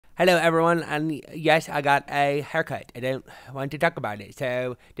Hello everyone, and yes, I got a haircut. I don't want to talk about it,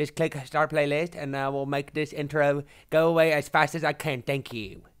 so just click start playlist and I will make this intro go away as fast as I can. Thank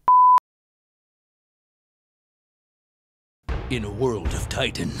you. In a world of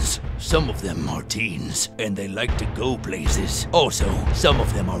titans, some of them are teens, and they like to go places. Also, some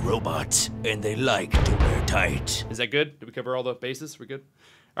of them are robots, and they like to wear tights. Is that good? Did we cover all the bases? We're good?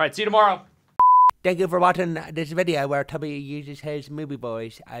 All right, see you tomorrow. Thank you for watching this video where Toby uses his movie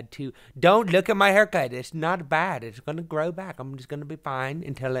voice to don't look at my haircut. It's not bad. It's gonna grow back. I'm just gonna be fine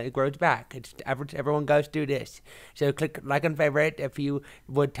until it grows back. It's everyone goes through this. So click like and favorite if you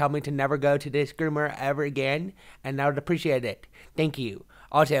would tell me to never go to this groomer ever again, and I would appreciate it. Thank you.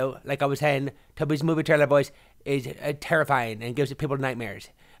 Also, like I was saying, Toby's movie trailer voice is terrifying and gives people nightmares.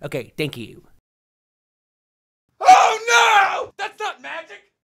 Okay, thank you. Oh no! That's not magic!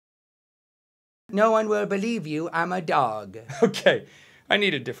 No one will believe you. I'm a dog. Okay, I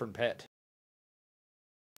need a different pet.